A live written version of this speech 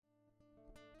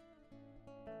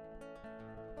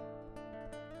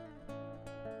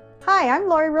Hi, I'm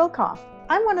Lori Rilkoff.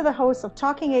 I'm one of the hosts of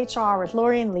Talking HR with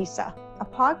Lori and Lisa, a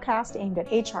podcast aimed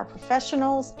at HR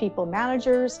professionals, people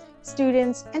managers,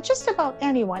 students, and just about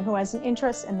anyone who has an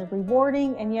interest in the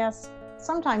rewarding and yes,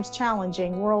 sometimes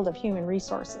challenging world of human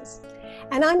resources.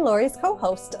 And I'm Lori's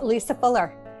co-host, Lisa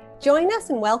Fuller. Join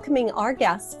us in welcoming our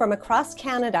guests from across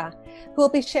Canada who will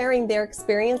be sharing their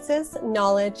experiences,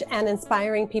 knowledge, and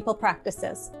inspiring people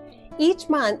practices. Each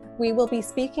month, we will be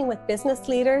speaking with business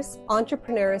leaders,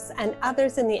 entrepreneurs, and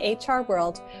others in the HR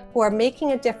world who are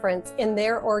making a difference in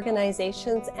their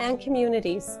organizations and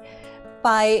communities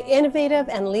by innovative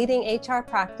and leading HR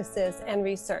practices and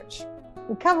research.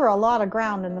 We cover a lot of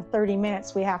ground in the 30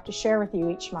 minutes we have to share with you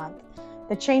each month.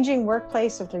 The changing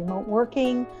workplace with remote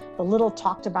working, the little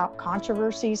talked about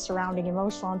controversies surrounding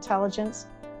emotional intelligence.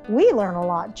 We learn a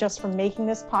lot just from making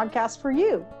this podcast for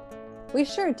you. We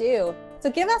sure do. So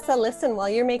give us a listen while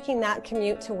you're making that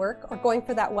commute to work or going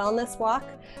for that wellness walk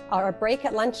or a break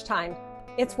at lunchtime.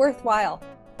 It's worthwhile.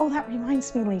 Oh, that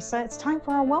reminds me, Lisa, it's time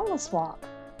for our wellness walk.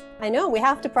 I know, we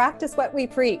have to practice what we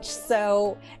preach.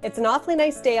 So it's an awfully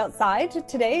nice day outside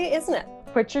today, isn't it?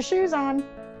 Put your shoes on.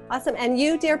 Awesome. And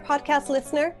you, dear podcast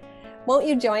listener, won't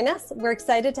you join us? We're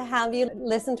excited to have you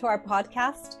listen to our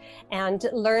podcast and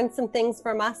learn some things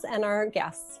from us and our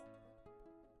guests.